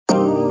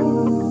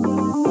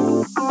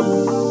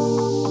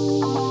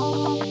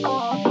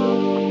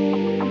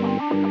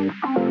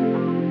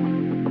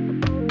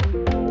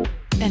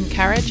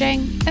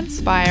encouraging,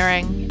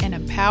 inspiring, and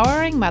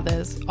empowering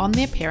mothers on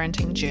their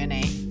parenting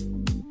journey.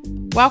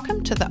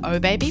 Welcome to the Oh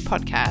Baby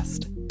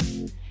podcast.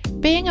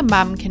 Being a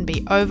mum can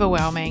be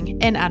overwhelming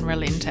and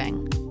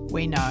unrelenting,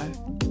 we know.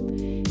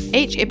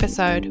 Each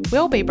episode,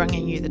 we'll be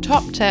bringing you the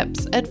top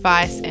tips,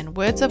 advice, and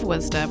words of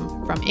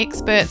wisdom from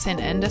experts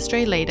and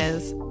industry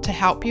leaders to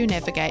help you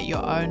navigate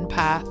your own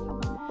path.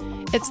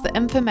 It's the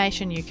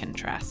information you can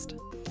trust.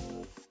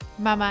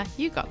 Mama,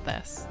 you got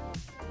this.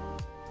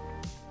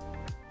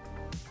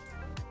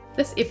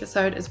 This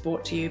episode is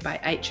brought to you by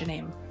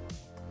H&M.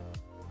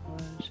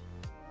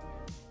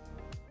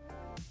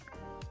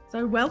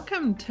 So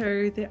welcome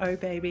to the Oh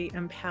Baby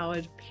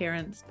Empowered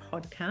Parents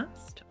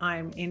podcast.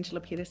 I'm Angela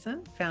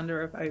Pedersen,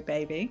 founder of Oh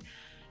Baby.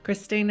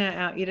 Christina,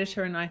 our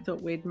editor, and I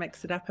thought we'd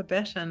mix it up a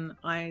bit, and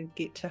I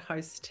get to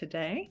host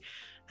today.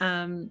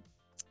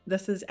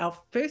 This is our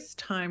first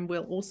time.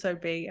 We'll also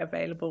be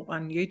available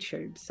on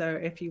YouTube. So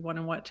if you want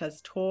to watch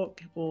us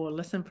talk or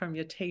listen from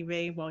your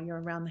TV while you're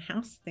around the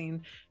house,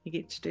 then you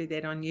get to do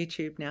that on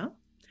YouTube now.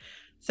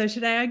 So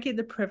today I get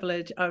the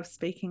privilege of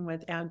speaking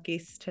with our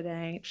guest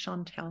today,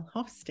 Chantal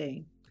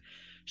Hofste.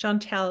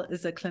 Chantal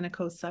is a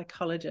clinical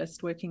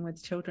psychologist working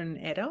with children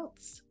and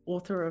adults,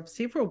 author of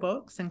several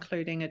books,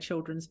 including a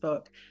children's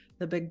book,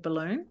 The Big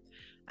Balloon,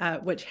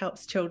 which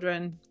helps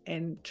children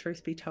and,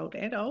 truth be told,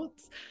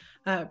 adults,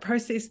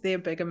 process their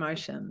big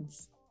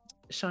emotions.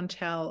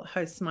 Chantal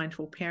hosts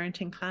mindful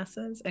parenting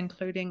classes,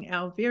 including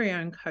our very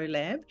own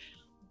collab,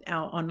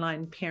 our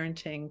online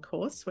parenting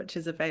course, which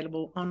is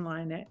available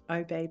online at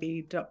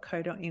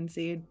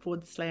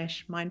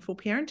obaby.co.nz/mindful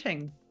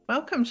parenting.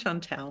 Welcome,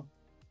 Chantal.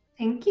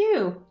 Thank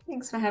you.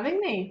 Thanks for having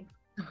me.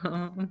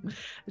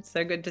 It's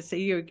so good to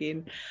see you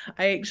again.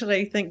 I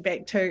actually think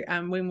back to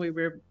when we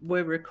were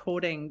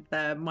recording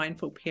the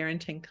mindful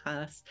parenting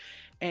class,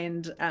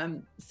 and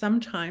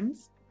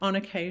sometimes on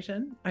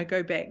occasion I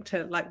go back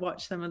to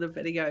watch some of the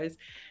videos,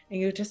 and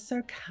you're just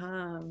so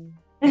calm.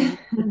 And,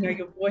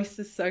 your voice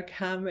is so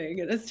calming,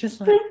 and it's just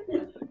like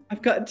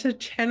I've got to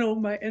channel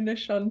my inner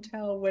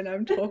Chantal when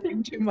I'm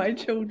talking to my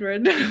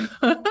children.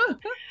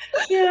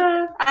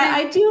 Yeah,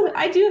 I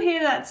do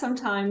hear that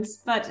sometimes,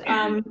 but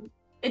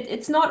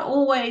it's not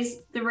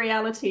always the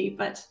reality.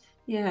 But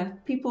yeah,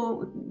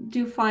 people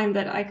do find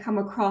that I come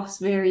across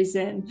very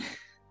zen.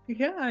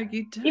 Yeah,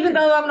 you do. Even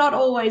though I'm not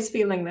always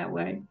feeling that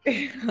way.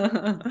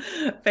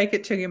 Fake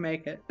it till you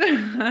make it.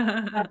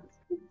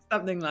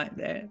 Something like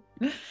that.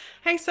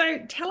 Hey, so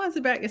tell us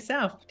about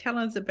yourself. Tell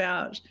us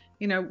about,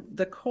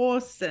 the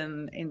course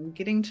and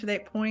getting to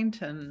that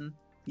point and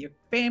your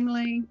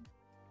family.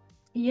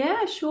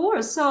 Yeah,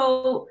 sure.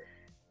 So,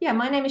 yeah,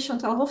 my name is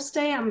Chantal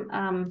Hofste.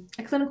 I'm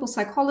a clinical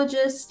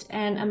psychologist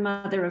and a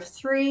mother of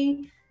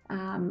three,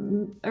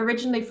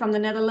 originally from the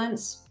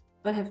Netherlands,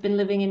 but have been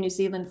living in New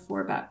Zealand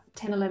for about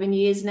 10, 11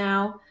 years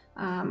now.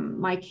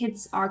 My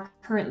kids are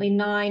currently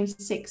 9,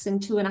 6, and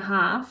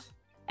 2.5.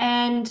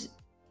 And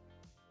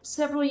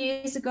several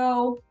years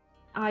ago,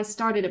 I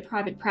started a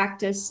private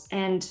practice,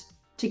 and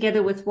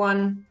together with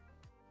one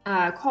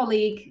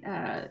colleague,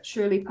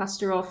 Shirley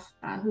Pasteroff,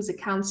 who's a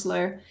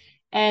counselor,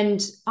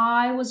 and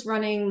I was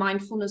running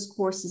mindfulness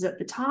courses at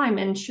the time.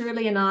 And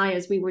Shirley and I,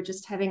 as we were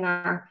just having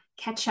our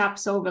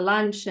catch-ups over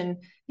lunch and,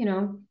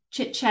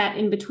 chit-chat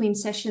in between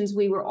sessions,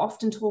 we were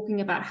often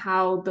talking about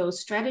how those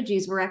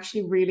strategies were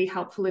actually really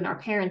helpful in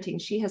our parenting.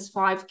 She has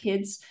 5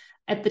 kids.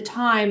 At the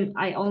time,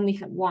 I only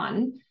had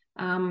one.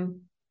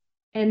 And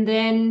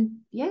then,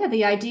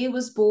 the idea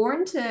was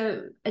born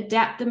to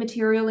adapt the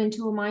material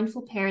into a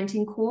mindful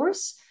parenting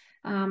course.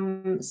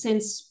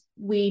 Since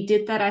we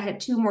did that, I had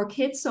 2 more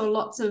kids, so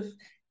lots of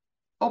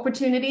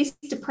opportunities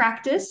to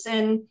practice.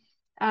 And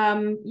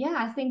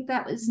I think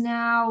that was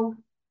now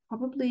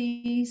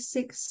probably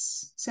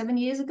 6, 7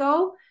 years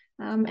ago,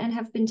 and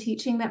have been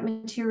teaching that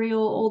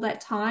material all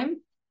that time,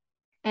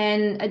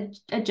 and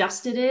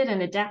adjusted it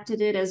and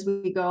adapted it as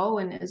we go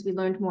and as we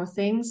learned more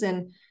things.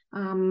 And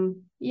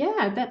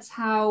that's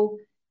how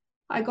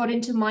I got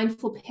into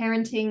mindful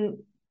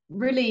parenting,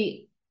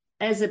 really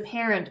as a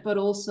parent, but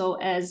also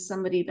as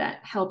somebody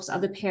that helps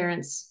other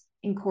parents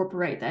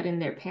incorporate that in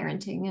their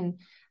parenting. And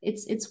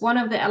it's one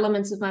of the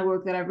elements of my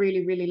work that I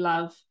really, really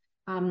love.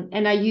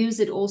 And I use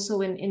it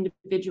also in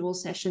individual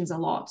sessions a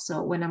lot.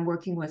 So when I'm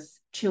working with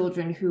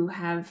children who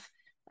have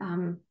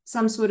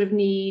some sort of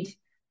need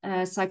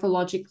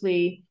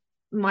psychologically,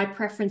 my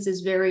preference is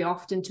very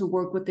often to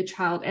work with the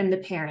child and the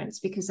parents,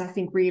 because I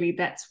think really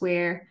that's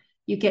where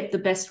you get the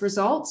best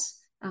results.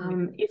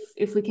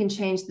 If we can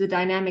change the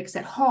dynamics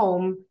at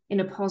home in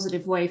a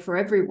positive way for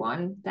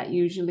everyone, that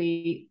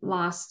usually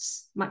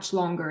lasts much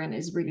longer and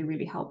is really,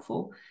 really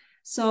helpful.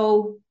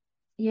 So,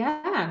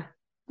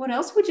 what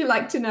else would you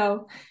like to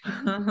know?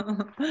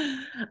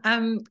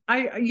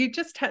 You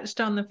just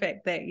touched on the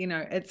fact that,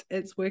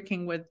 it's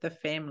working with the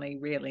family,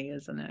 really,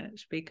 isn't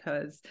it?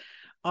 Because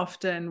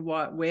often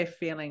what we're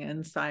feeling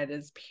inside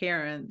as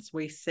parents,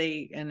 we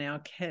see in our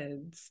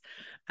kids.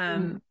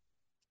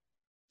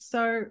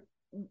 So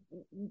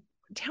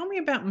tell me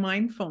about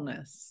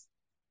mindfulness.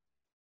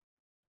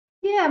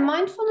 Yeah,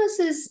 mindfulness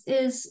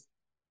is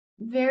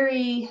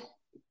very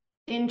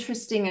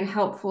interesting and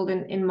helpful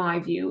in my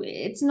view.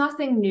 It's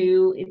nothing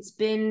new. It's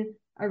been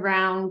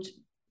around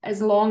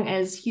as long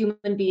as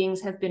human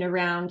beings have been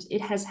around.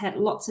 It has had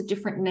lots of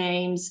different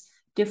names,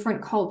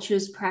 different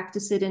cultures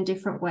practice it in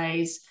different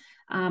ways.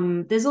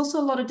 There's also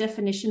a lot of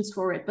definitions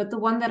for it, but the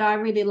one that I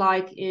really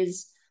like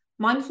is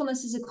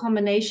mindfulness is a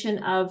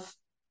combination of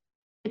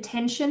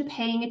attention,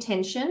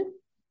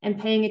 and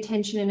paying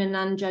attention in a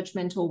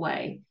non-judgmental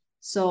way.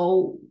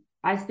 So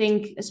I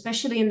think,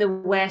 especially in the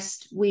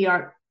West, we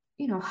are,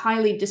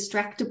 highly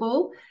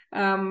distractible.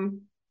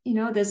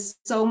 There's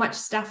so much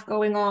stuff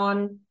going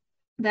on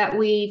that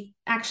we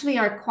actually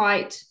are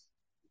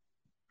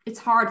it's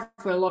hard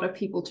for a lot of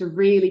people to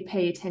really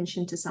pay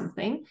attention to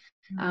something.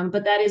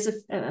 But that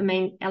is a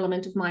main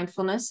element of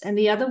mindfulness. And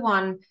the other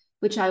one,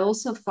 which I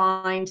also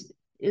find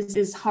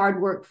is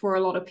hard work for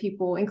a lot of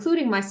people,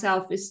 including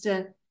myself, is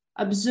to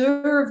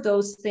observe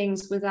those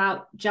things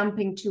without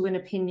jumping to an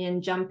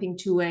opinion, jumping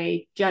to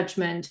a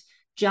judgment,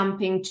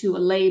 jumping to a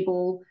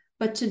label,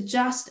 but to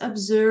just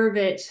observe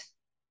it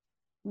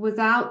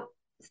without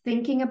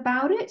thinking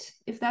about it,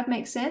 if that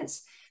makes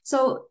sense.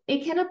 So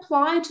it can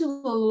apply to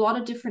a lot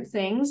of different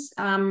things.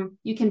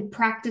 You can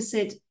practice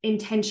it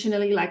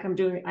intentionally, like I'm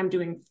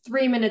doing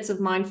 3 minutes of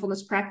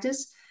mindfulness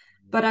practice.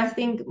 But I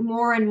think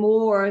more and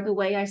more, the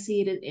way I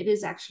see it, it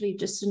is actually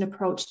just an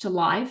approach to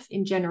life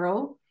in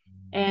general,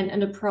 and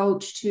an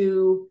approach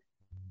to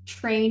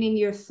training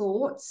your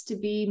thoughts to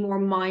be more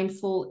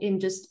mindful in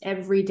just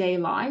everyday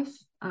life.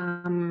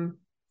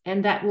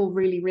 And that will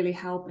really, really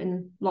help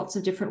in lots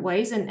of different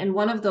ways. And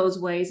one of those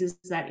ways is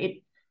that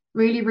it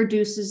really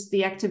reduces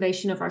the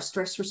activation of our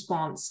stress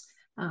response,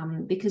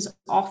 because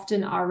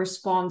often our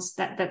response,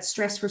 that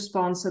stress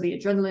response, so the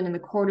adrenaline and the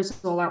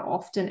cortisol, are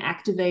often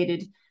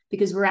activated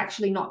because we're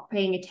actually not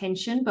paying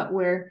attention, but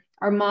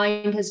our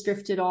mind has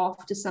drifted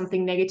off to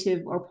something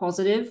negative or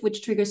positive,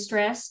 which triggers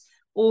stress,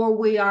 or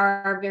we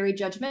are very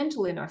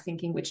judgmental in our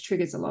thinking, which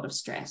triggers a lot of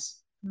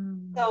stress.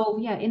 So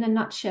yeah, in a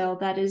nutshell,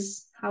 that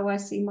is how I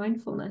see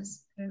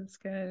mindfulness. That's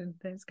good.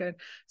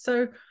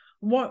 So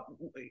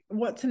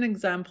what's an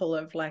example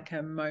of like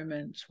a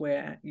moment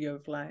where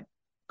you've like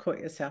caught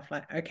yourself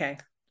like, okay,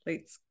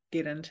 let's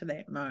get into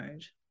that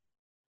mode?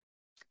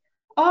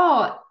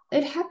 Oh,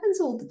 it happens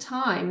all the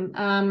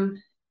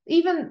time.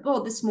 Even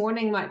this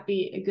morning might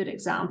be a good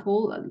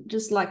example.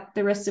 Just like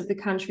the rest of the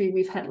country,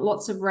 we've had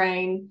lots of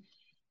rain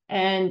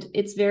and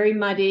it's very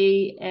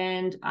muddy,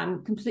 and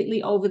I'm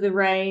completely over the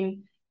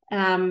rain.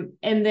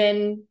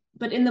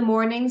 But in the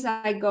mornings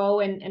I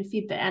go and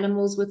feed the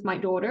animals with my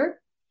daughter.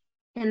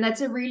 And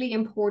that's a really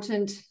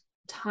important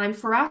time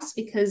for us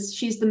because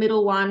she's the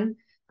middle one.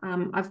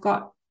 I've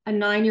got a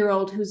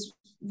 9-year-old who's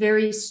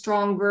very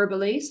strong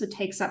verbally, so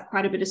takes up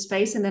quite a bit of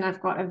space. And then I've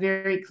got a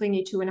very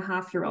clingy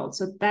 2.5-year-old.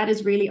 So that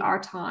is really our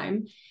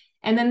time.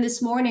 And then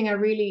this morning,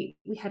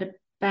 we had a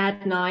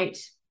bad night.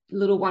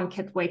 Little one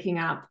kept waking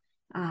up.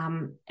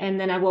 And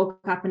then I woke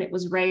up and it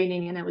was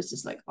raining, and I was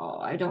just like, oh,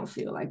 I don't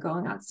feel like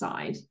going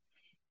outside.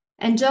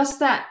 And just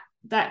that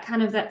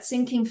kind of that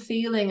sinking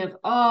feeling of,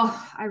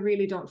 oh, I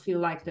really don't feel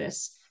like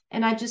this.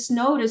 And I just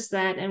noticed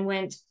that and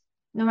went,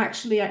 no,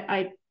 actually,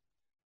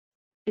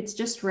 it's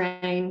just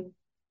rain.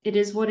 It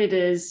is what it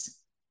is.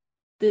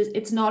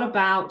 It's not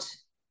about,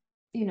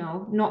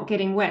 not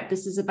getting wet.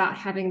 This is about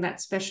having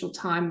that special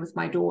time with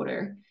my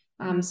daughter.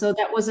 So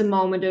that was a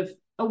moment of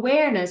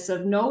awareness,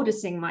 of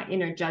noticing my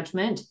inner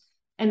judgment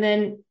and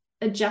then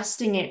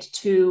adjusting it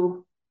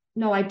to,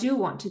 no, I do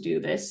want to do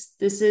this.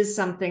 This is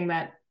something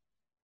that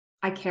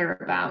I care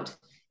about,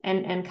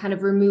 and kind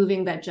of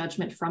removing that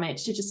judgment from it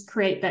to just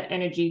create that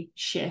energy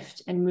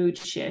shift and mood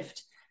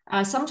shift.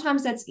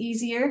 Sometimes that's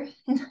easier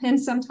and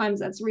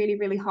sometimes that's really,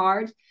 really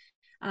hard.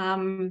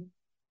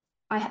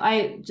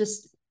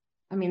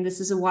 This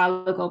is a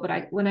while ago,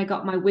 but when I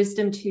got my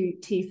wisdom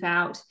teeth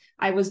out,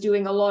 I was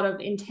doing a lot of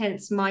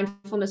intense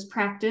mindfulness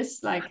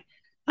practice. Like,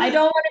 I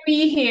don't want to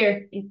be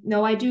here.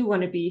 No, I do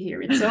want to be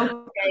here. It's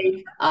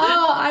okay.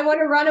 Oh, I want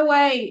to run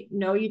away.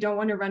 No, you don't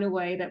want to run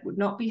away. That would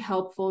not be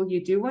helpful.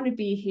 You do want to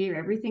be here.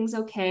 Everything's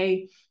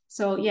okay.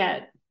 So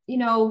yeah,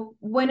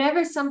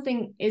 whenever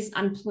something is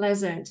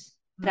unpleasant,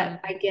 that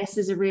I guess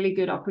is a really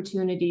good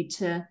opportunity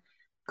to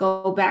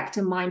go back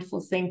to mindful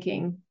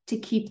thinking to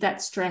keep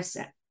that stress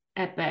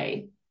at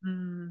bay.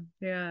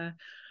 Yeah.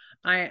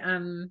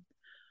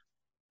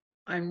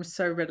 I'm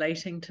so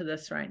relating to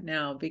this right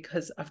now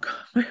because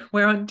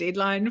we're on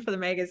deadline for the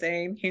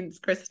magazine, hence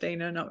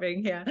Christina not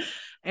being here.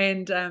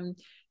 And,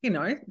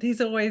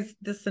 there's always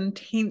this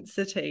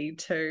intensity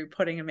to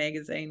putting a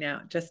magazine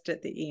out just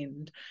at the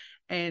end.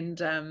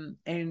 And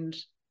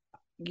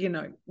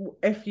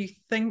if you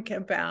think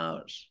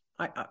about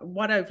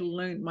what I've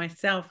learned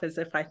myself is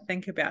if I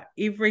think about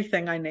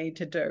everything I need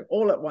to do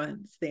all at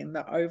once, then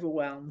the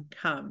overwhelm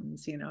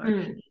comes,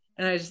 And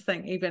I just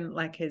think even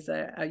like as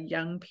a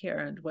young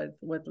parent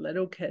with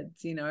little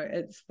kids,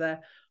 it's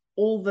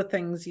all the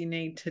things you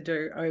need to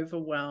do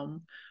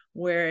overwhelm.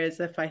 Whereas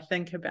if I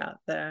think about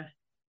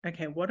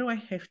okay, what do I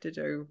have to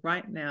do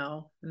right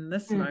now in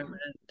this moment?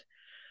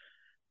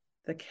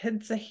 the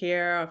kids are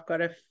here, I've got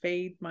to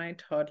feed my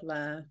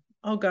toddler,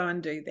 I'll go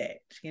and do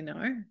that, the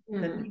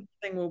next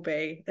thing will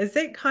be, is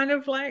that kind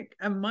of like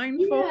a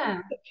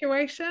mindful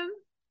situation?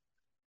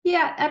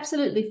 Yeah,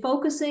 absolutely.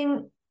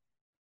 Focusing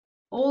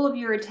all of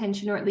your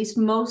attention, or at least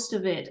most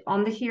of it,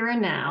 on the here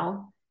and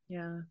now.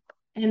 Yeah.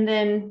 And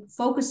then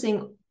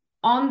focusing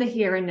on the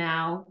here and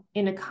now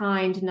in a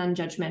kind,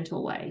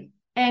 non-judgmental way.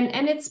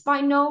 And it's by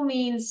no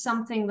means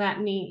something that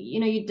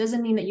it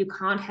doesn't mean that you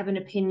can't have an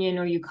opinion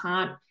or you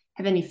can't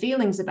have any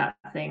feelings about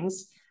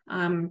things.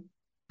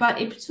 But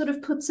it sort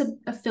of puts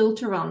a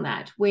filter on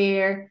that,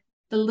 where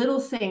the little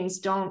things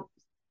don't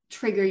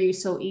trigger you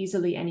so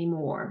easily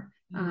anymore.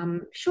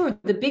 Sure,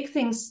 the big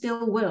things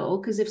still will,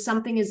 because if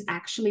something is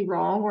actually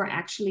wrong or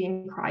actually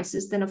in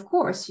crisis, then of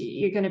course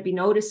you're going to be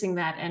noticing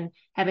that and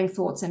having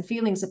thoughts and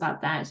feelings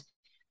about that.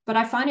 But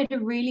I find it a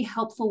really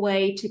helpful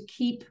way to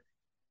keep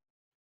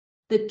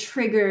the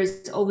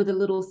triggers over the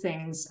little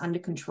things under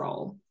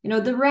control.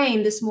 The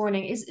rain this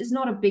morning is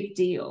not a big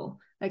deal.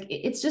 Like,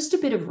 it's just a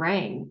bit of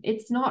rain.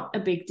 It's not a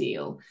big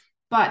deal.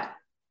 But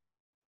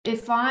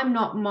if I'm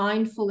not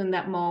mindful in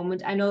that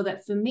moment, I know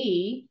that for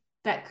me,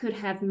 that could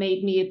have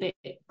made me a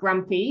bit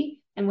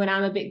grumpy. And when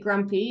I'm a bit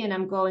grumpy and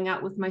I'm going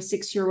out with my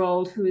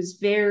 6-year-old who is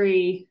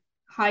very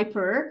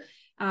hyper,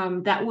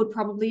 that would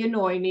probably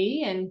annoy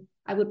me, and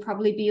I would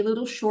probably be a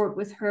little short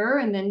with her,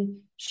 and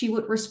then she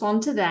would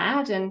respond to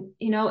that. And,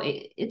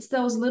 it's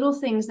those little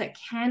things that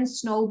can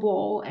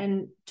snowball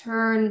and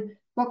turn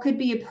what could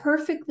be a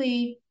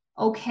perfectly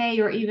okay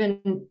or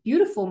even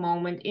beautiful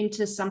moment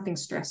into something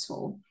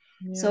stressful.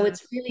 Yeah. So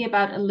it's really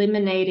about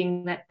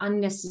eliminating that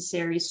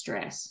unnecessary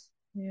stress.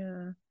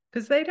 Yeah,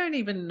 because they don't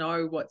even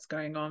know what's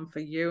going on for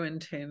you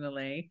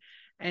internally,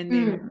 and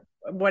then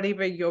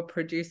whatever you're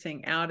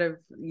producing out of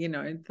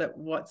that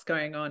what's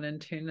going on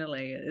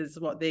internally is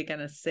what they're going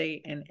to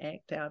see and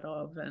act out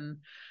of, and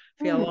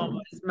feel, oh,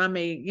 is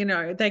mummy,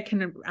 they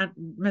can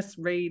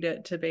misread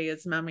it to be,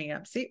 is mummy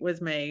upset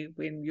with me,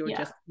 when you're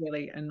just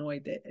really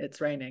annoyed that it's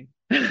raining.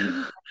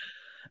 Yeah,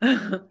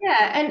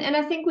 and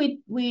I think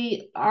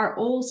we are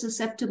all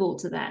susceptible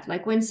to that.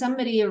 Like, when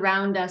somebody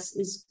around us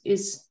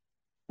is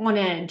on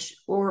edge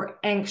or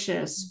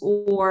anxious,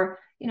 or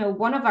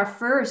one of our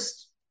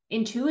first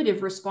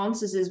intuitive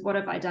responses is, what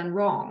have I done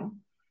wrong?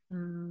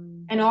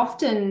 And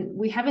often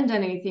we haven't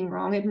done anything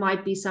wrong. It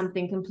might be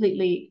something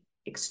completely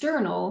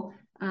external,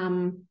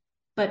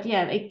 but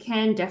yeah, it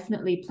can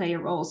definitely play a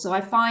role. So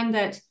I find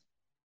that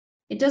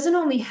it doesn't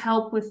only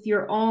help with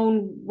your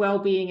own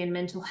well-being and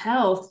mental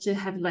health to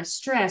have less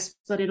stress,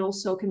 but it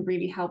also can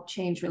really help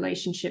change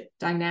relationship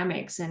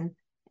dynamics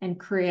and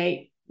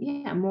create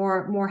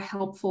more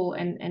helpful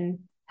and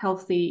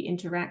healthy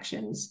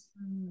interactions.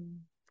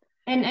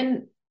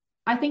 And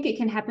I think it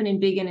can happen in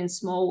big and in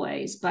small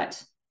ways,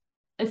 but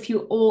if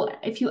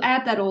you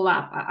add that all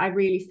up, I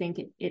really think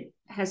it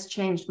has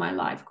changed my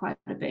life quite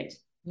a bit.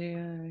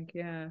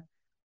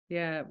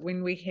 Yeah,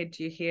 when we had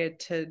you here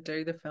to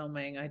do the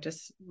filming, I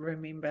just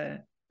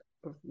remember,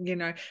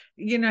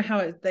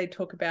 how they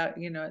talk about,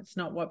 it's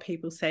not what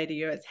people say to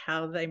you, it's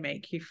how they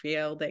make you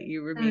feel that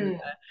you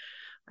remember.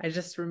 I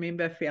just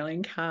remember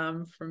feeling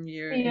calm from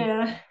you.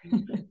 Yeah.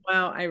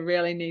 Wow, I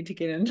really need to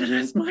get into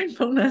this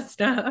mindfulness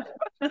stuff.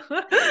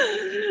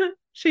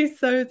 She's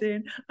so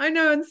zen. I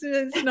know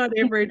it's not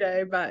every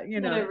day, but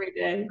not every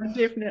day.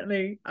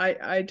 Definitely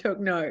I took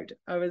note.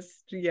 I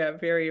was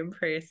very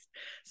impressed.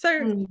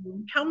 So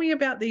tell me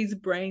about these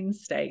brain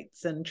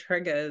states and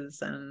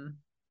triggers and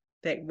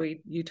that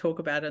you talk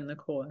about in the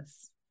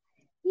course.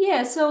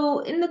 Yeah, so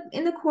in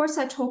the course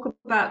I talk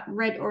about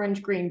red,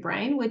 orange, green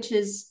brain, which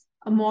is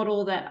a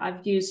model that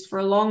I've used for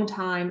a long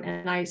time,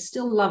 and I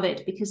still love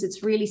it because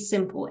it's really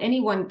simple.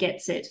 Anyone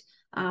gets it.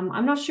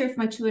 I'm not sure if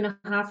my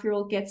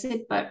 2.5-year-old gets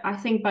it, but I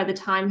think by the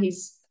time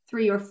he's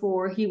 3 or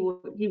 4, he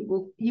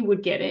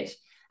would get it.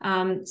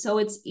 So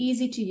it's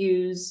easy to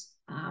use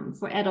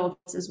for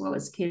adults as well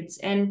as kids.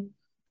 And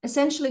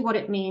essentially what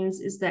it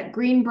means is that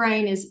green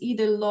brain is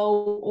either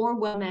low or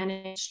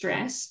well-managed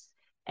stress.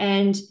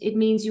 And it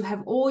means you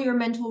have all your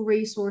mental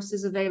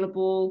resources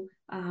available.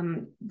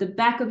 The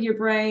back of your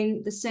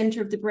brain, the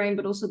center of the brain,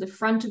 but also the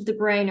front of the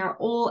brain are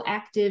all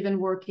active and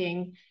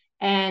working.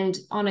 And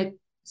on a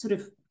sort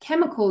of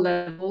chemical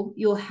level,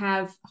 you'll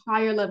have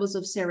higher levels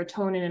of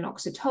serotonin and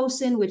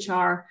oxytocin, which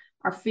are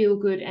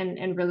feel-good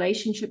and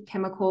relationship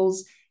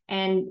chemicals.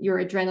 And your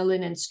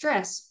adrenaline and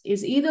stress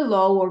is either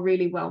low or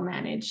really well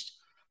managed.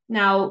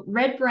 Now,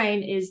 red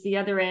brain is the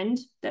other end.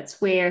 That's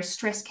where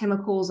stress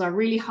chemicals are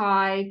really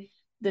high.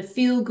 The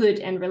feel-good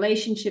and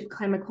relationship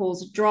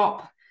chemicals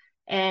drop.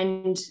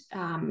 And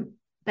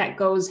that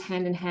goes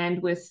hand in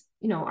hand with,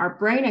 our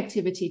brain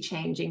activity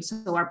changing.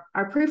 So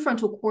our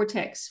prefrontal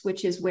cortex,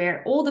 which is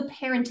where all the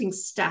parenting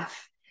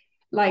stuff,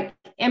 like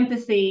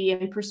empathy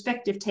and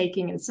perspective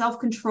taking and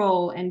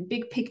self-control and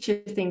big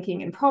picture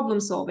thinking and problem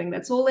solving,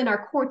 that's all in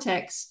our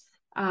cortex,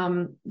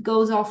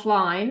 goes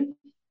offline.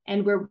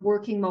 And we're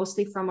working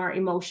mostly from our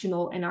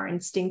emotional and our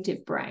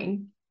instinctive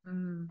brain,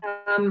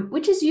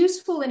 which is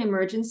useful in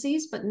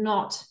emergencies, but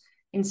not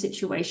in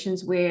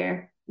situations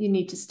where, you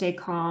need to stay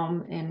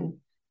calm and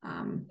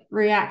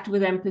react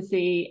with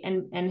empathy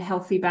and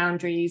healthy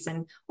boundaries.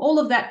 And all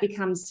of that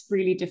becomes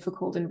really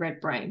difficult in red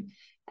brain.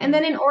 And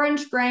then in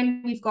orange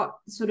brain, we've got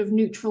sort of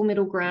neutral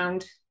middle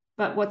ground.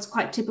 But what's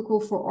quite typical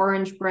for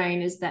orange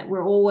brain is that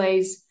we're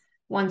always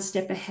one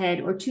step ahead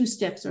or two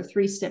steps or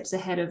three steps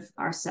ahead of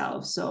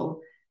ourselves.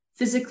 So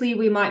physically,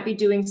 we might be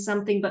doing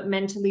something, but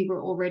mentally,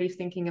 we're already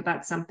thinking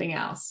about something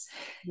else.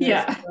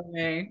 Yes,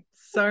 yeah.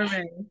 So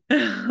many.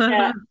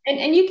 Yeah.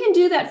 And you can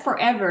do that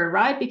forever,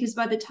 right? Because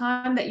by the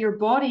time that your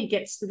body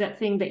gets to that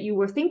thing that you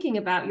were thinking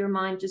about, your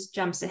mind just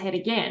jumps ahead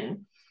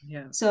again.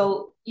 Yeah.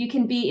 So you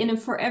can be in a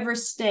forever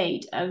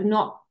state of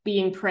not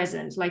being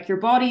present. Like your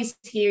body's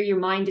here, your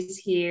mind is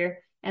here,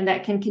 and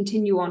that can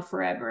continue on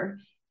forever.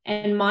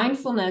 And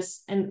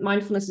mindfulness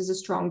is a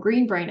strong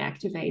green brain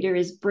activator,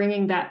 is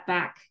bringing that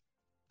back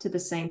to the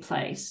same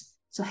place.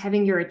 So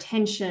having your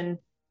attention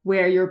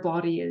where your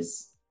body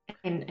is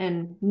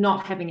and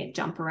not having it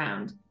jump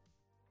around.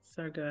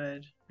 So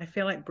good. I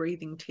feel like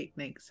breathing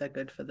techniques are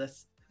good for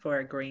this, for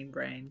a green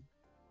brain.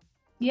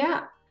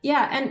 Yeah,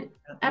 and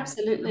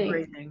absolutely.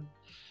 Breathing.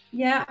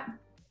 Yeah.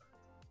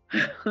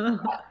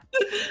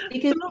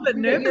 Because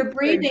your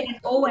breathing is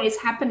always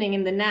happening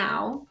in the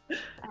now.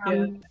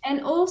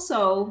 And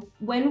also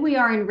when we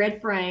are in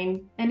red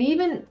brain and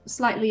even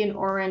slightly in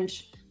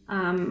orange,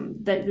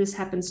 that this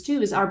happens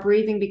too, is our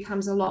breathing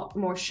becomes a lot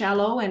more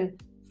shallow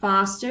and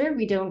faster.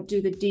 We don't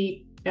do the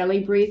deep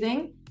belly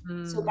breathing.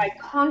 So by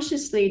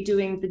consciously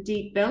doing the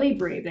deep belly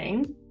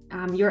breathing,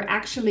 you're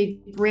actually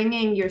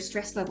bringing your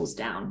stress levels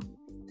down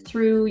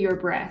through your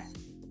breath.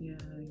 Yeah.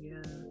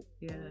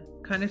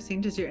 Kind of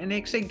centers you and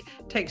actually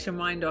takes your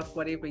mind off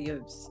whatever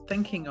you're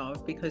thinking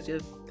of, because you're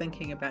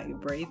thinking about your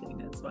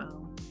breathing as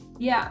well.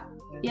 Yeah.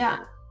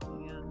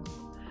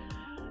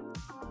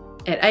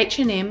 At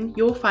H&M,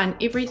 you'll find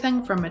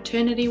everything from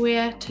maternity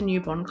wear to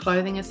newborn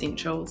clothing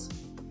essentials.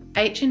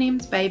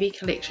 H&M's baby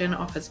collection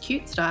offers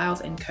cute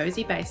styles and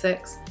cozy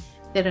basics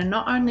that are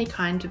not only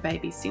kind to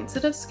baby's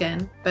sensitive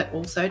skin, but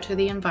also to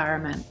the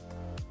environment.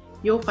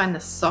 You'll find the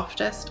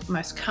softest,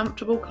 most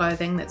comfortable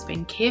clothing that's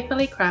been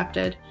carefully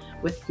crafted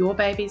with your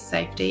baby's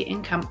safety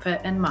and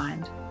comfort in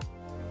mind.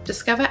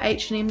 Discover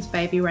H&M's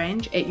baby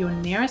range at your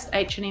nearest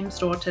H&M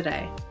store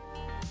today.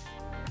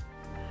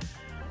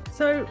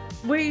 So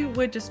we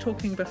were just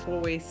talking before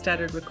we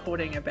started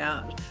recording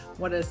about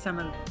what are some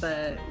of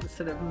the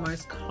sort of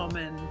most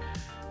common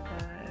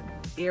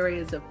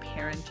areas of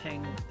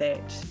parenting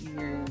that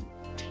you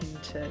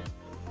tend to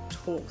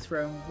talk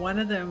through. One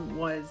of them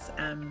was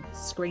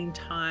screen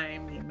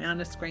time, the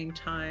amount of screen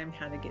time,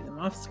 how to get them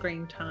off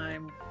screen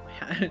time,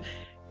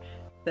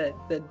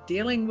 the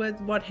dealing with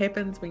what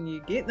happens when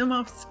you get them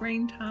off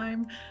screen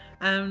time.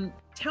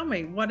 Tell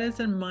me, what is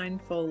a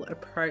mindful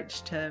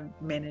approach to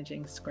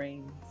managing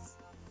screens?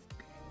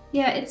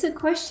 Yeah, it's a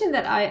question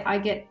that I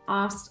get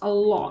asked a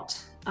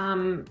lot.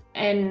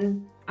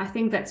 And I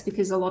think that's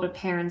because a lot of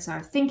parents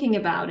are thinking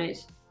about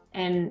it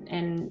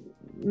and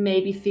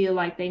maybe feel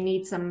like they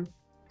need some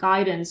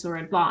guidance or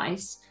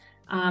advice.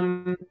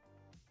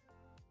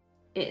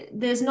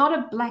 There's not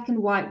a black and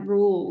white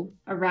rule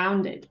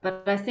around it,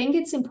 but I think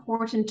it's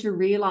important to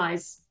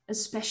realize,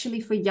 especially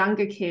for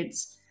younger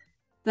kids,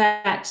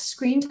 that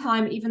screen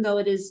time, even though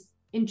it is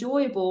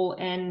enjoyable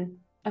and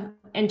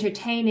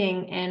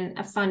entertaining and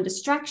a fun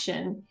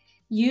distraction,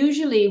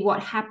 usually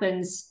what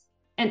happens,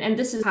 and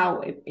this is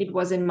how it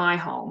was in my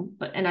home,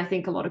 and I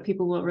think a lot of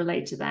people will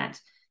relate to that,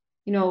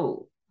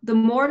 the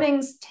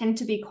mornings tend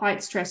to be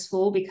quite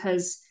stressful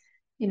because,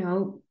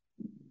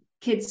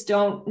 kids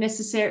don't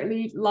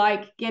necessarily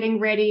like getting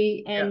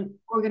ready and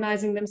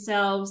organizing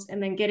themselves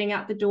and then getting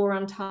out the door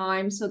on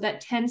time. So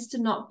that tends to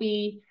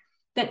be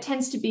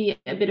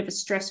a bit of a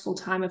stressful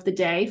time of the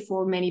day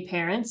for many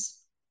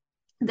parents.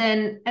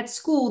 Then at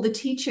school, the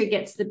teacher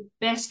gets the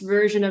best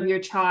version of your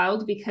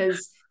child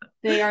because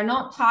they are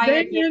not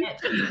tired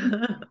yet.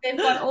 They've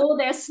got all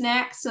their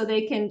snacks so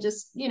they can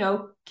just,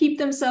 keep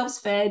themselves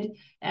fed.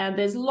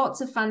 There's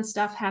lots of fun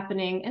stuff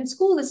happening. And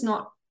school is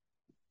not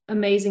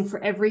amazing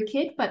for every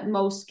kid, but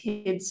most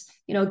kids,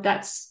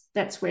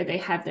 that's where they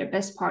have their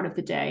best part of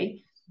the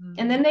day.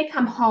 And then they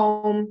come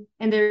home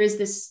and there is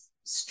this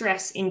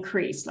stress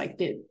increase, like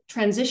the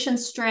transition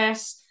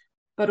stress,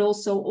 but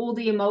also all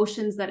the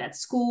emotions that at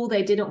school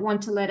they didn't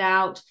want to let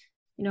out.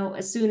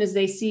 As soon as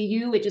they see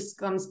you, it just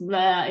comes,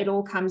 blah, it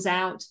all comes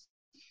out.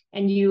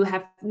 And you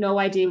have no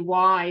idea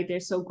why they're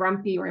so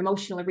grumpy or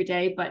emotional every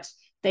day, but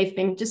they've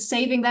been just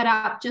saving that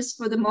up just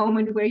for the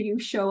moment where you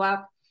show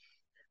up.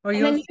 Or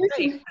you're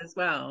safe as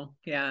well.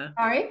 Yeah.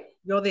 Sorry?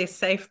 You're their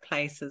safe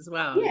place as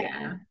well.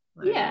 Yeah.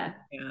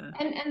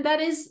 And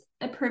that is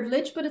a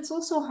privilege, but it's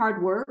also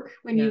hard work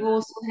when you've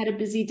also had a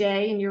busy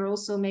day and you're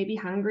also maybe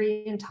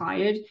hungry and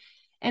tired.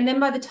 And then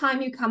by the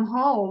time you come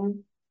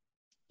home,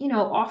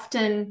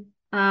 often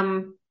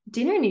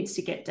dinner needs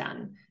to get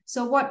done.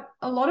 So what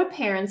a lot of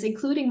parents,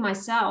 including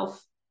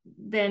myself,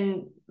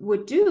 then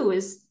would do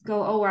is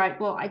go, oh, right,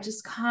 well, I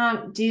just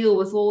can't deal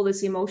with all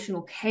this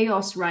emotional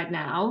chaos right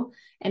now,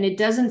 and it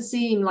doesn't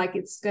seem like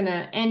it's going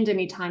to end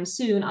anytime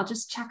soon. I'll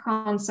just check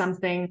on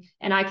something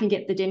and I can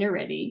get the dinner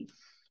ready.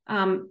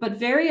 But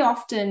very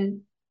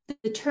often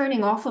the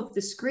turning off of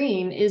the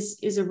screen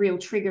is a real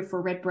trigger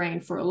for red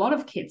brain for a lot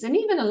of kids and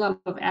even a lot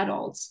of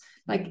adults.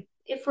 Like,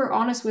 if we're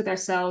honest with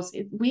ourselves,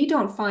 we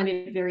don't find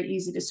it very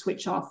easy to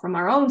switch off from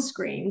our own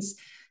screens.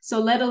 So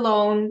let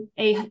alone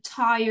a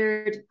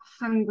tired,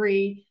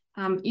 hungry,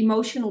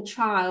 emotional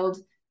child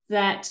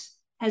that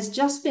has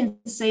just been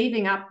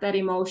saving up that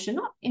emotion,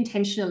 not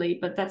intentionally,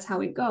 but that's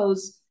how it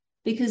goes.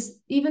 Because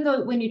even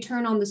though when you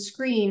turn on the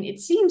screen, it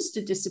seems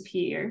to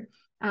disappear,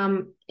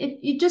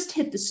 you just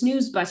hit the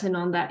snooze button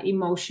on that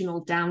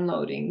emotional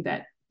downloading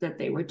that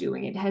they were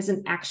doing. It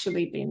hasn't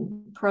actually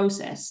been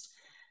processed.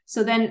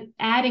 So then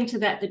adding to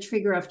that the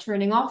trigger of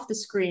turning off the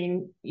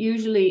screen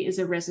usually is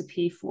a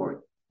recipe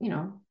for,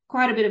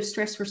 quite a bit of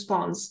stress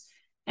response.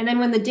 And then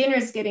when the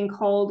dinner's getting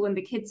cold, when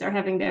the kids are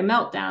having their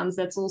meltdowns,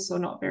 that's also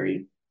not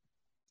very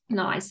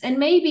nice. And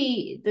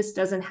maybe this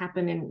doesn't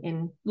happen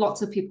in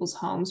lots of people's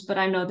homes, but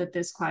I know that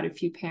there's quite a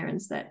few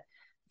parents that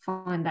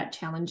find that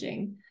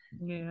challenging.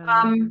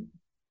 Yeah.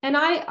 And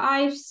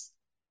I've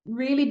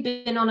really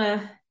been on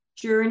a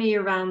journey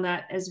around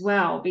that as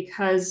well,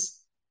 because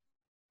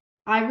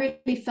I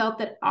really felt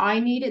that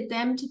I needed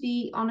them to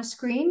be on a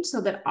screen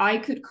so that I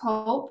could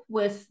cope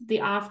with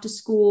the after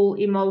school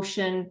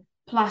emotion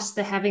plus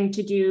the having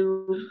to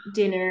do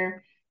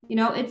dinner.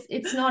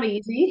 It's not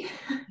easy.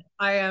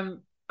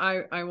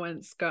 I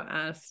once got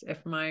asked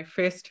if my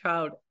first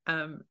child,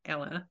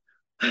 Ella,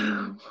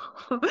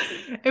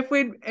 if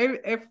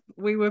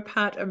we were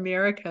part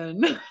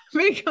American,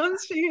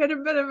 because she had a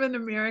bit of an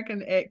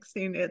American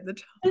accent at the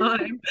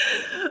time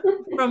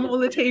from all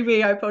the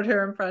TV I put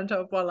her in front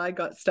of while I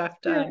got stuff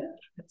done.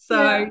 Yeah.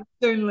 So I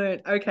soon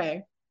learned,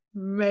 okay,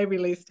 maybe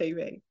less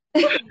TV.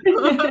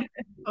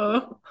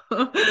 Oh.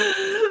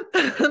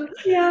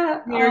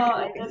 Yeah.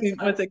 American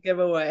accent was a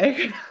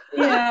giveaway.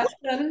 Yeah,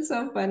 that is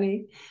so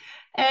funny.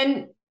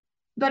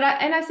 But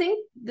I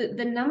think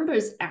the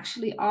numbers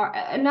actually are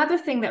another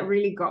thing that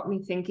really got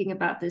me thinking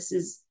about this.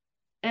 Is,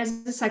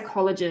 as a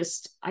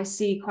psychologist, I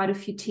see quite a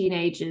few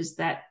teenagers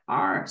that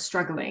are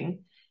struggling.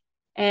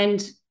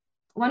 And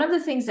one of the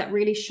things that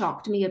really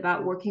shocked me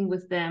about working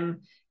with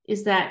them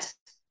is that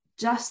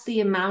just the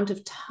amount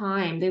of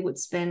time they would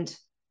spend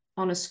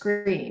on a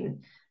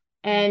screen.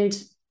 And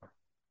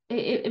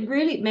it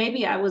really,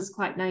 maybe I was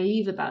quite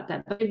naive about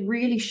that, but it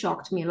really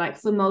shocked me. Like,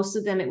 for most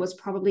of them, it was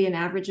probably an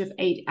average of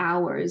 8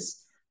 hours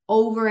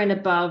over and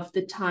above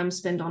the time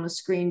spent on a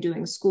screen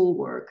doing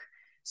schoolwork.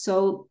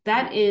 So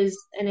that is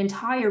an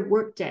entire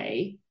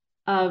workday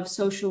of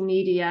social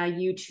media,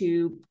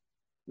 YouTube,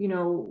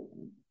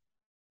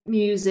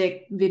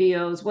 music,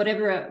 videos,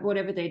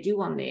 whatever they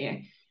do on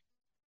there.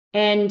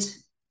 And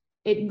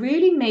it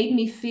really made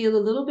me feel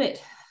a little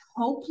bit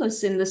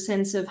hopeless, in the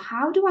sense of,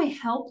 how do I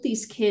help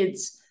these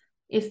kids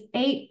if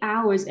 8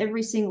 hours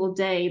every single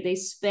day they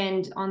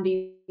spend on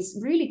these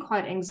really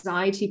quite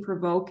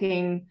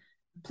anxiety-provoking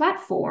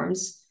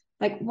platforms?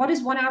 Like, what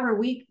is 1 hour a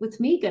week with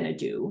me going to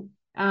do?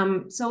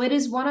 So it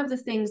is one of the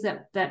things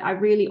that I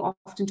really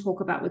often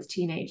talk about with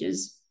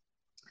teenagers.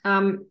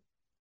 And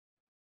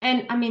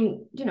I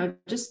mean,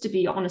 just to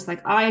be honest,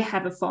 like, I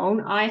have a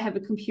phone, I have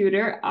a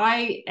computer,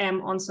 I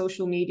am on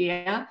social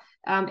media.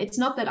 It's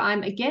not that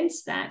I'm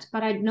against that,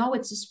 but I know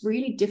it's just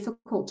really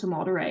difficult to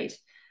moderate.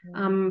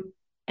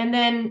 And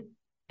then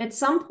at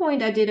some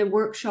point I did a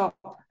workshop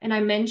and I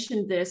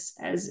mentioned this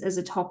as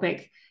a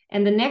topic.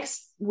 And the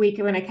next week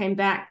when I came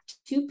back,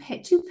 two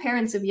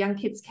parents of young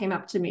kids came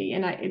up to me,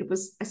 and I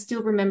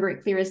still remember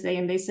it clear as day.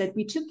 And they said,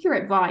 "We took your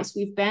advice.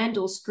 We've banned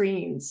all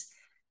screens."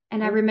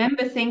 And I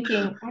remember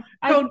thinking,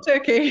 cold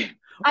turkey.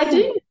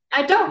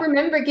 I don't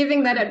remember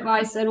giving that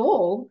advice at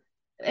all.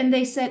 And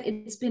they said,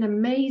 "It's been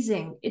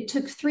amazing. It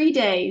took 3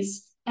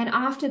 days. And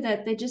after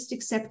that, they just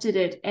accepted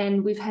it.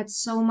 And we've had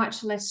so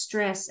much less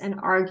stress and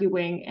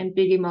arguing and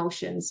big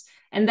emotions."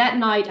 And that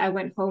night I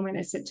went home and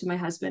I said to my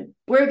husband,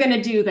 "We're going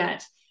to do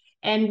that."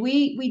 And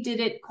we did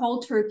it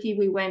cold turkey.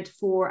 We went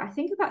for, I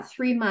think, about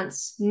 3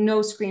 months,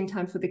 no screen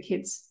time for the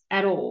kids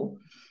at all.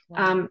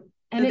 Wow.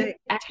 And so it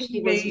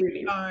actually TV, was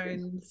really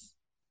phones,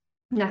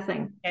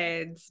 nothing.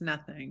 ads,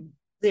 nothing.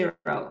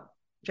 Zero.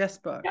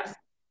 Just books. Yeah.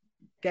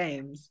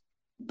 Games.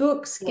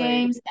 Books,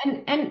 games.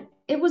 And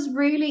it was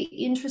really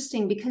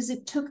interesting because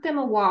it took them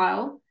a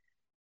while,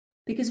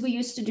 because we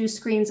used to do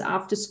screens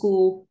after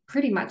school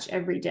pretty much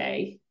every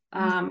day.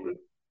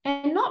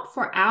 And not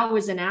for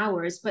hours and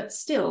hours, but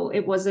still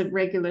it was a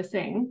regular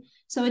thing.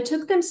 So it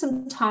took them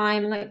some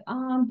time, like,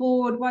 "Oh, I'm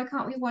bored. Why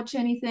can't we watch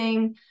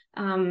anything?"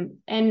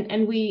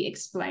 And we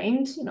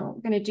explained,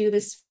 we're going to do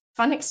this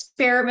fun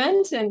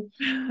experiment. And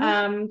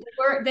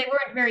they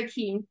weren't very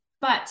keen.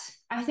 But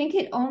I think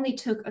it only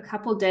took a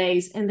couple of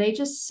days, and they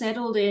just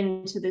settled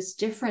into this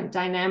different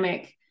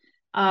dynamic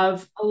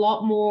of a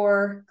lot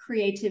more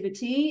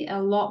creativity,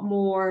 a lot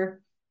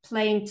more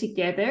playing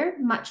together,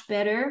 much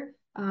better.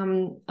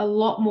 a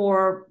lot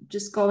more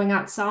just going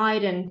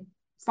outside and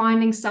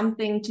finding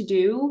something to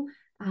do,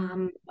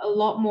 a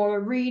lot more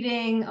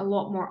reading, a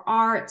lot more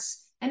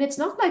arts. And it's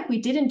not like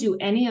we didn't do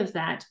any of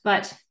that,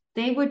 but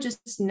they were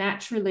just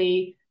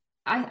naturally.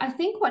 I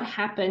think what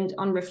happened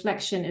on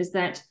reflection is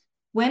that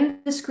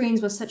when the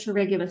screens were such a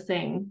regular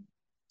thing,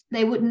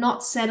 they would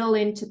not settle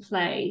into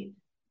play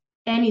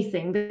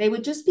anything. They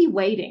would just be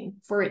waiting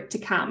for it to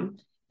come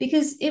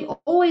because it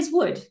always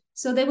would.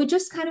 So they would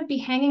just kind of be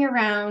hanging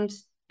around,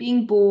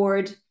 being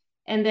bored.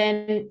 And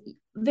then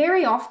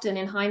very often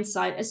in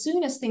hindsight, as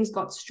soon as things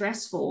got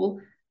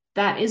stressful,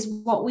 that is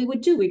what we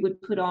would do. We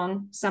would put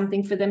on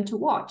something for them to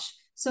watch.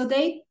 So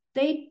they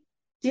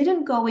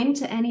didn't go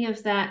into any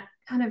of that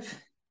kind of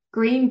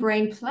green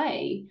brain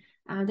play.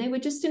 They were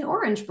just in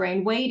orange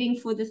brain waiting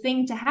for the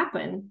thing to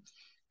happen.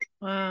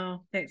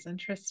 Wow, that's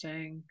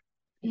interesting.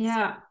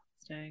 Yeah.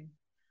 Interesting.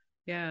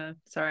 Yeah,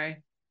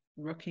 sorry,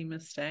 rookie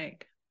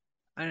mistake.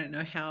 I don't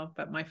know how,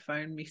 but my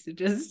phone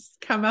messages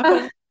come up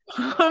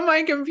on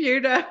my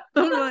computer.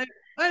 I'm like,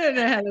 I don't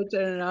know how to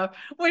turn it off.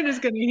 We're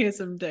just going to hear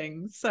some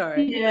dings.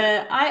 Sorry.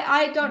 Yeah,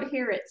 I don't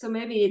hear it, so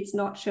maybe it's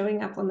not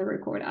showing up on the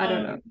record. I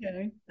don't know.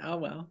 Okay. Oh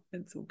well,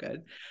 it's all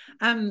good.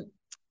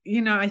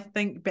 I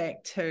think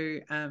back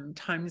to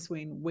times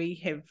when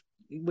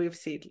we've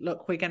said,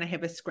 look, we're going to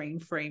have a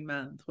screen-free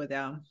month with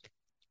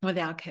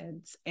our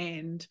kids,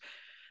 and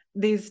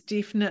there's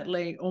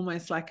definitely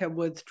almost like a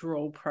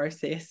withdrawal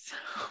process,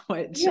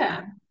 which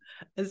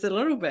is a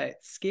little bit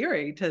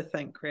scary to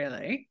think,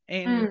 really.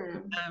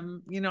 And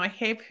I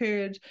have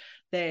heard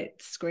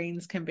that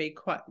screens can be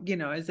quite,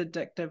 as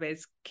addictive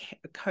as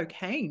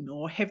cocaine,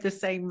 or have the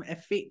same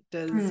effect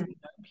as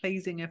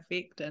pleasing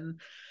effect. And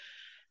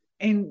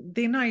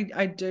then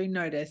I do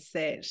notice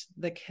that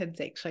the kids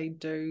actually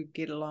do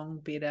get along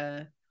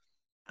better,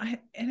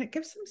 and it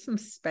gives them some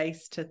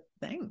space to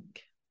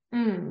think.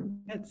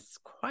 It's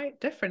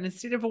quite different.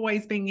 Instead of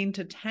always being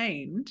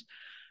entertained,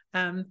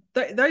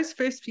 those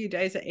first few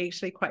days are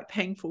actually quite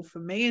painful for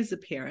me as a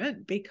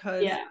parent,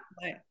 because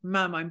like,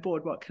 Mum, I'm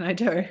bored, what can I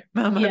do?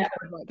 Mum, I'm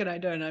bored, what can I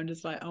do? And I'm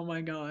just like, oh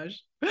my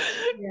gosh,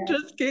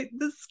 just get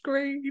the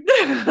screen.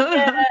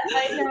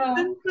 I know.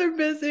 I'm so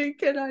busy,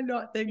 can I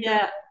not think of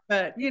it?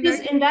 But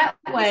because in that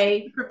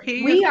way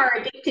we are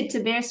addicted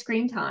to their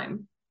screen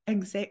time.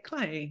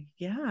 Exactly.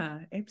 Yeah,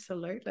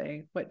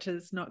 absolutely. Which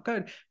is not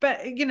good.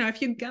 But,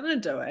 if you're going to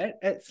do it,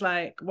 it's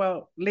like,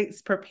 well,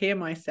 let's prepare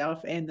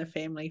myself and the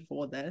family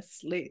for this.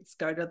 Let's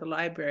go to the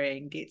library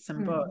and get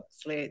some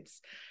books.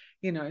 Let's,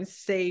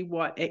 see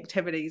what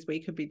activities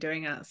we could be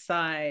doing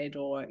outside,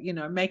 or,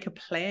 make a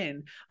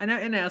plan. I know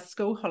in our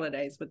school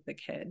holidays with the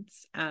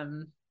kids,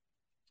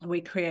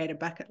 we create a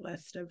bucket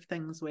list of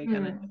things we're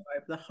going to do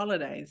over the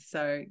holidays.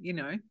 So,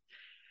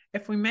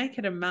 if we make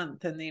it a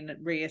month and then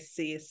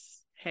reassess,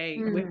 hey,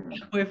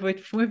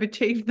 we've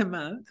achieved the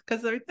month,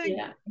 because I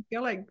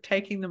feel like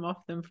taking them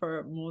off them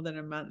for more than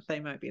a month,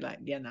 they might be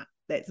like, no,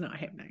 that's not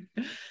happening.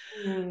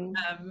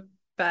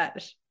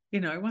 But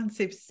once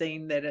they've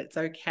seen that it's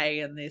okay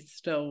and they're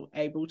still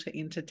able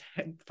to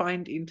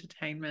find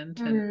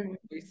entertainment and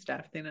do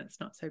stuff, then it's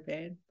not so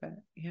bad. But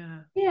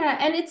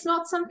and it's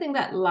not something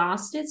that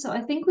lasted. So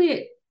I think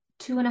we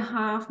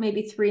 2.5,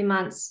 maybe 3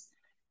 months,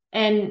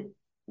 and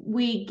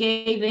we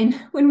gave in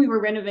when we were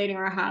renovating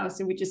our house,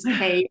 and we just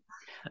caved.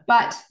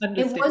 But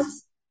it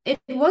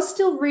was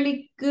still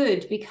really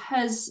good,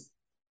 because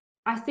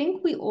I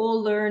think we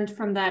all learned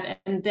from that,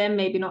 and them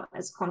maybe not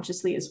as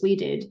consciously as we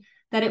did,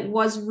 that it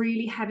was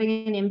really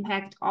having an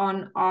impact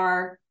on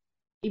our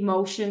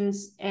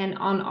emotions and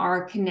on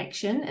our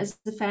connection as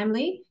a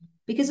family.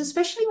 Because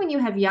especially when you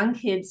have young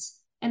kids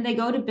and they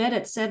go to bed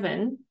at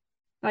 7,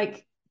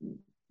 like,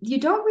 you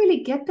don't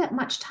really get that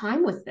much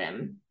time with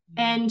them.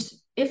 And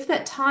if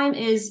that time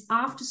is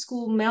after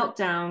school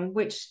meltdown,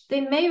 which they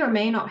may or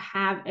may not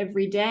have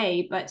every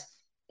day, but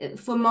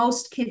for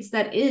most kids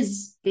that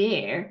is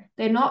there,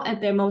 they're not at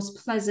their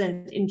most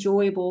pleasant,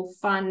 enjoyable,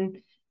 fun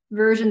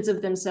versions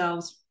of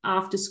themselves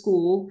after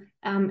school.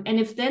 And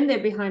if then they're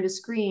behind a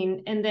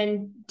screen, and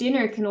then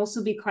dinner can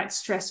also be quite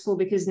stressful,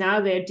 because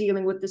now they're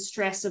dealing with the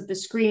stress of the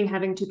screen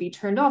having to be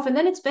turned off, and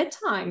then it's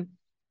bedtime.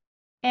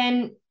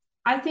 And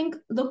I think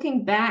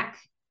looking back,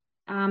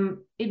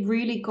 it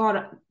really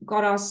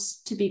got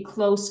us to be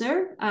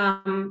closer.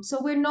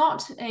 So we're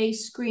not a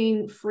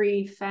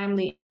screen-free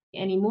family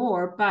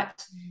anymore,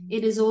 but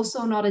it is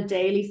also not a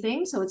daily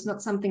thing. So it's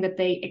not something that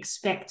they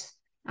expect.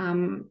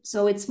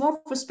 So it's more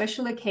for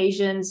special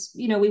occasions.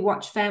 We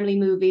watch family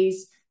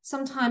movies.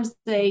 Sometimes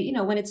they,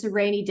 when it's a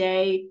rainy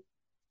day,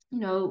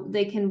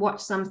 they can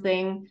watch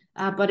something,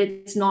 but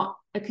it's not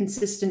a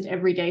consistent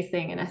everyday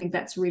thing. And I think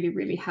that's really,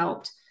 really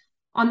helped.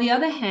 On the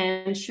other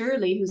hand,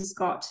 Shirley, who's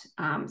got,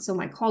 so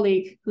my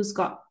colleague who's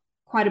got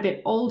quite a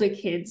bit older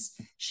kids,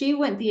 she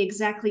went the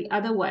exactly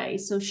other way.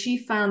 So she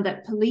found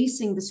that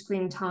policing the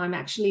screen time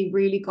actually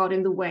really got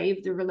in the way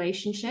of the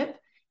relationship,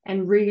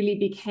 and really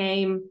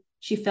became,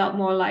 she felt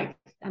more like,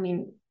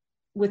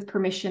 with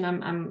permission,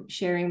 I'm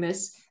sharing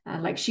this,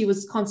 like she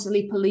was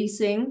constantly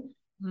policing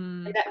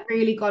And that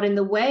really got in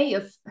the way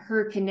of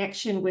her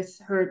connection with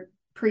her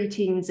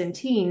preteens and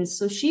teens.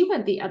 So she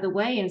went the other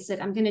way and said,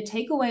 I'm going to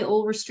take away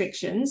all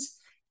restrictions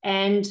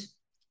and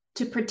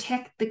to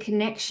protect the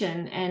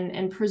connection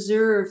and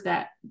preserve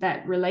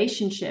that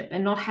relationship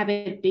and not have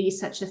it be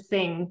such a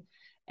thing.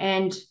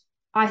 And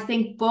I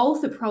think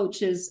both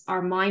approaches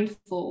are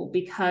mindful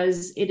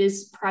because it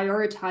is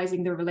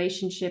prioritizing the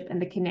relationship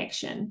and the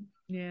connection.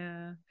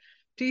 Yeah.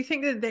 Do you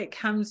think that that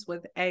comes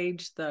with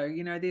age, though?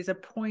 You know, there's a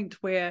point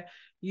where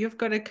you've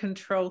got to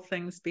control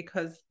things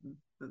because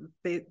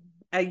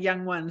a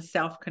young one's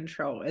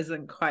self-control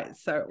isn't quite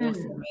so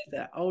awesome as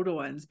the older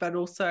ones. But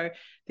also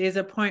there's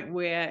a point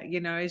where,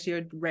 you know, as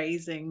you're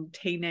raising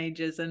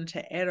teenagers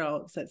into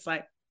adults, it's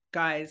like,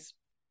 guys,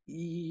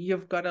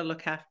 you've got to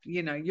look after,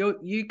 you know,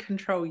 you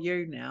control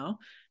you now.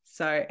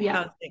 So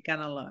how's it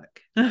gonna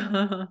look?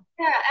 Yeah,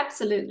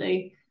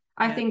 absolutely.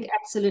 I think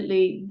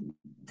absolutely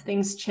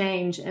things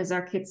change as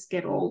our kids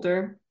get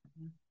older.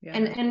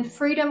 And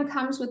freedom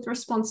comes with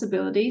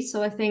responsibility.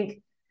 So I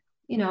think,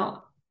 you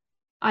know,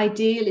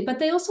 ideally, but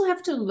they also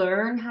have to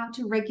learn how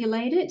to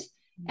regulate it.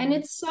 And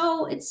it's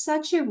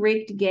such a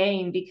rigged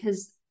game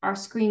because our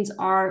screens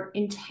are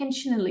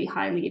intentionally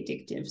highly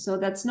addictive. So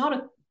that's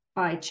not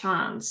by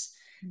chance.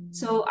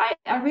 So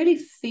I really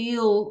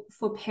feel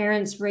for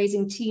parents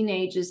raising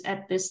teenagers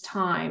at this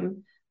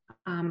time,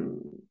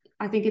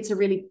 I think it's a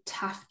really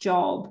tough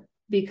job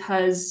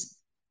because,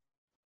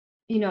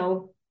 you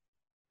know,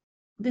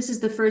 this is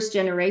the first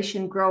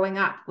generation growing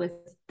up with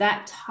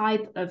that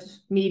type of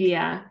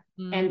media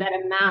and that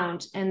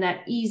amount and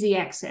that easy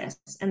access.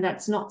 And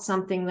that's not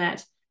something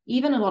that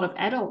even a lot of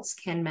adults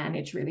can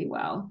manage really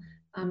well.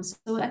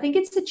 So I think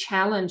it's a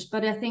challenge,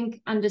 but I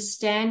think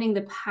understanding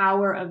the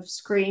power of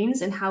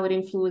screens and how it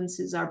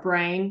influences our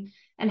brain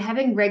and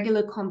having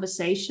regular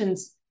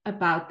conversations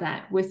about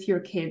that with your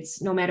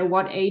kids, no matter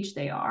what age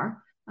they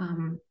are,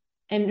 and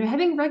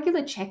having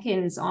regular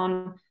check-ins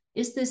on,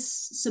 is this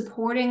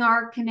supporting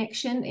our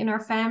connection in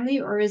our family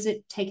or is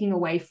it taking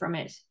away from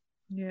it?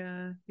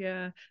 Yeah,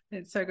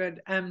 it's so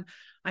good.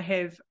 I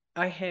have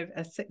a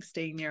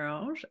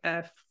 16-year-old,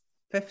 a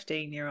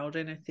 15-year-old,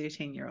 and a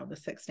 13-year-old. The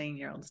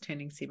 16-year-old's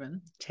turning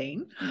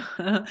 17.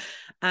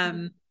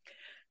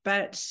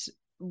 But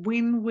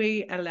when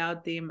we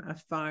allowed them a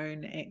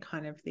phone at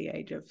kind of the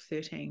age of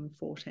 13,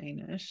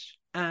 14-ish,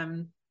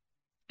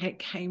 it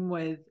came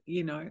with,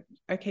 you know,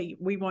 okay,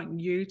 we want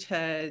you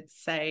to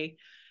say,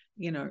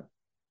 you know,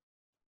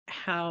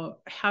 how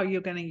you're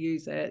going to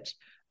use it.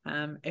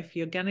 If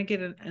you're going to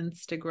get an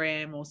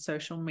Instagram or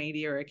social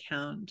media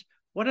account,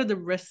 what are the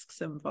risks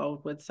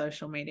involved with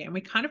social media? And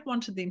we kind of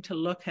wanted them to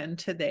look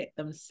into that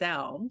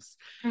themselves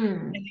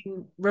and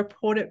then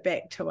report it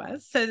back to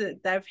us so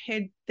that they've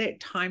had that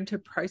time to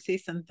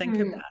process and think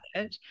about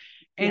it.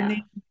 And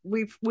then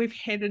we've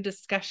had a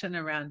discussion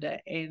around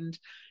it. And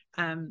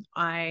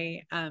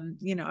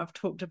you know, I've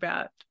talked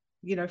about,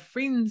 you know,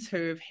 friends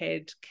who have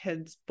had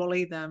kids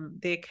bully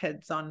their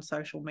kids on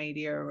social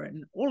media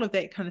and all of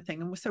that kind of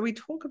thing. And so we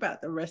talk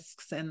about the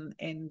risks and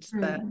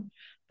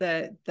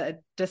the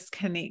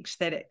disconnect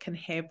that it can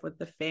have with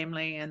the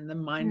family and the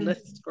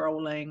mindless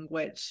scrolling,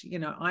 which, you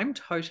know, I'm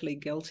totally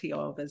guilty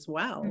of as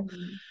well.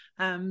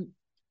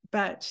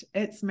 But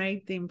it's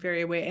made them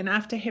very aware. And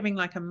after having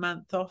like a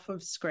month off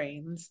of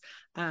screens,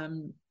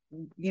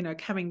 you know,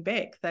 coming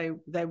back, they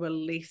were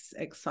less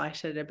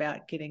excited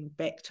about getting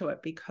back to it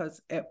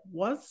because it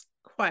was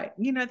quite,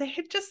 you know, they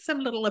had just some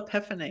little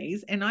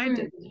epiphanies, and I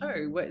did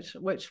too,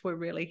 which were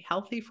really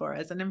healthy for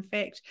us. And in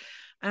fact,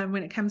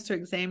 when it comes to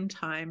exam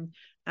time,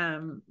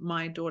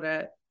 my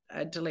daughter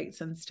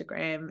deletes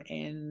Instagram,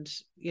 and,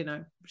 you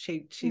know,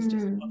 she's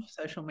just off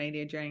social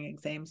media during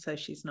exams, so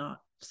she's not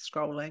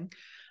scrolling.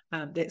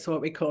 That's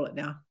what we call it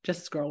now,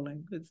 just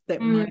scrolling. It's that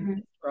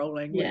mindless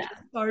scrolling, which is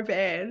so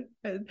bad.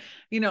 And,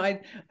 you know, I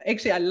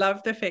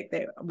love the fact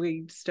that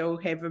we still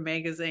have a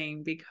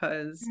magazine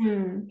because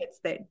it's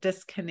that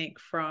disconnect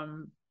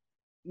from,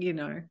 you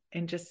know,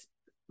 and just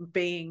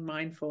being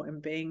mindful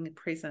and being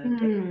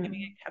present and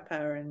having a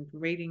cuppa and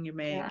reading your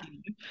mag.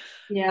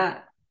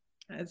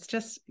 It's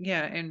just,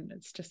 and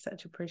it's just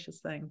such a precious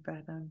thing.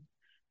 But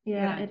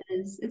it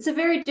is. It's a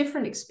very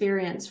different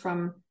experience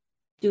from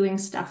doing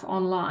stuff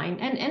online,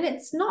 and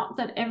it's not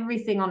that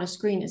everything on a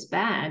screen is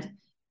bad,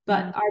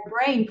 but our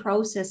brain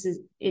processes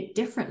it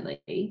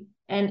differently,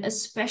 and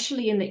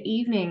especially in the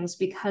evenings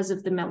because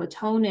of the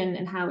melatonin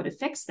and how it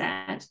affects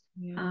that.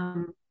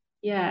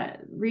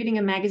 Reading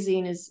a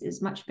magazine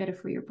is much better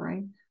for your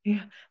brain.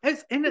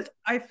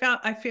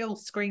 I feel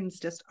screens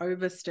just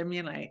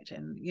overstimulate,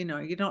 and, you know,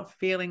 you're not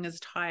feeling as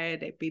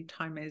tired at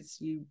bedtime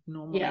as you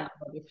normally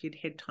would if you'd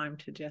had time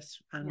to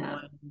just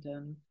unwind.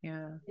 And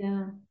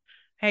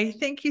Hey,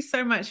 thank you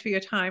so much for your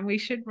time. We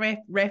should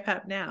wrap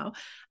up now.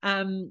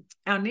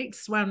 Our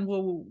next one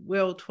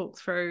we'll talk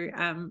through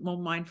more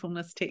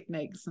mindfulness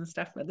techniques and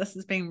stuff, but this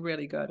has been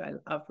really good.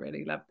 I've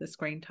really loved the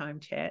screen time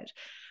chat.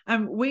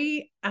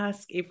 We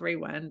ask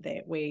everyone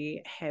that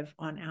we have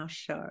on our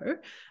show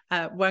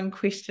one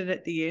question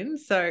at the end.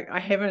 So I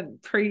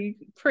haven't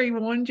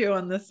pre-warned you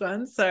on this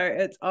one, so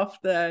it's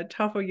off the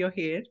top of your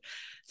head.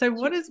 So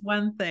what is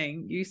one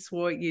thing you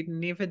swore you'd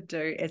never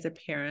do as a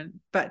parent,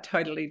 but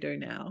totally do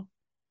now?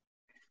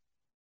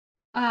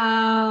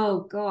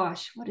 Oh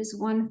gosh, what is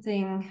one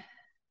thing?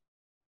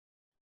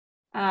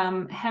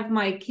 Have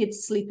my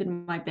kids sleep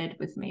in my bed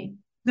with me.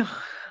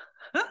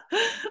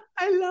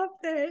 I love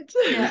that.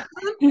 Yeah.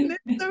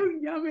 That's so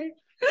yummy.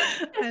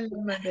 I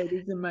love my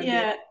babies in my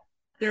bed.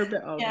 They're a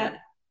bit older.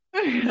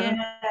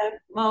 Yeah.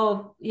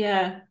 Oh,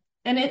 yeah.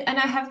 And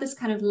I have this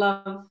kind of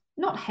love,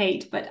 not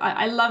hate, but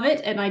I love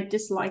it and I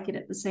dislike it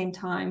at the same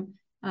time.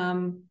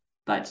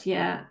 But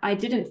yeah, I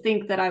didn't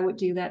think that I would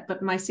do that,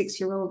 but my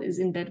 6-year-old is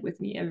in bed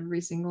with me every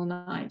single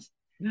night.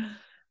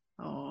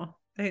 Oh,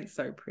 that's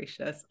so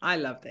precious. I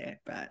love that,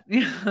 but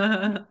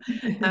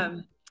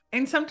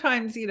and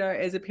sometimes,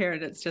 as a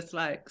parent, it's just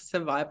like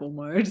survival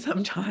mode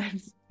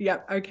sometimes.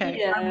 Yep, okay.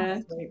 Yeah.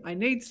 I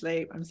need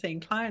sleep. I'm seeing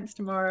clients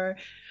tomorrow.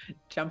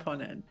 Jump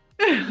on in.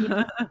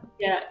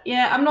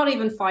 Yeah. I'm not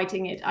even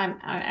fighting it. I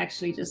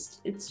actually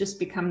it's just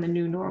become the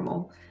new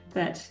normal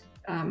that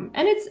and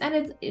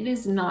it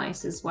is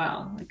nice as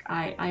well. Like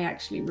I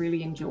actually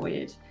really enjoy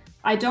it.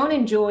 I don't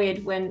enjoy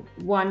it when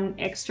one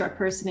extra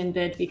person in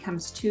bed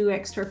becomes 2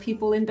 extra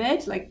people in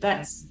bed. Like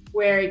that's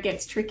where it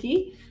gets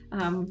tricky.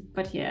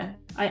 But yeah,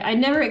 I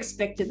never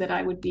expected that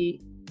I would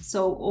be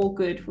so all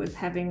good with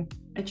having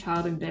a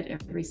child in bed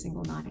every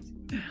single night.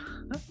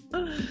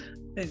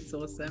 That's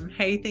awesome.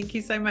 Hey, thank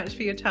you so much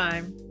for your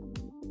time.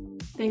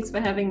 Thanks for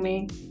having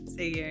me.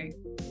 See you.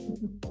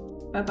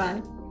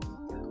 Bye-bye.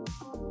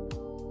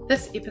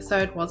 This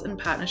episode was in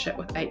partnership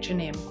with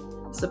H&M,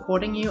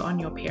 supporting you on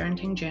your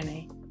parenting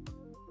journey.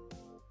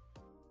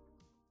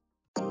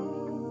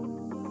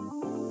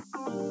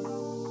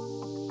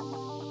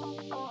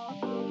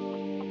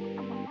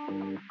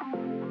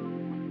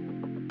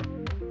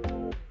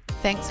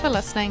 Thanks for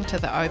listening to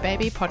the Oh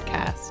Baby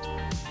podcast.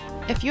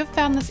 If you've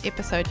found this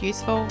episode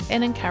useful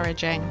and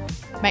encouraging,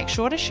 make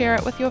sure to share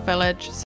it with your village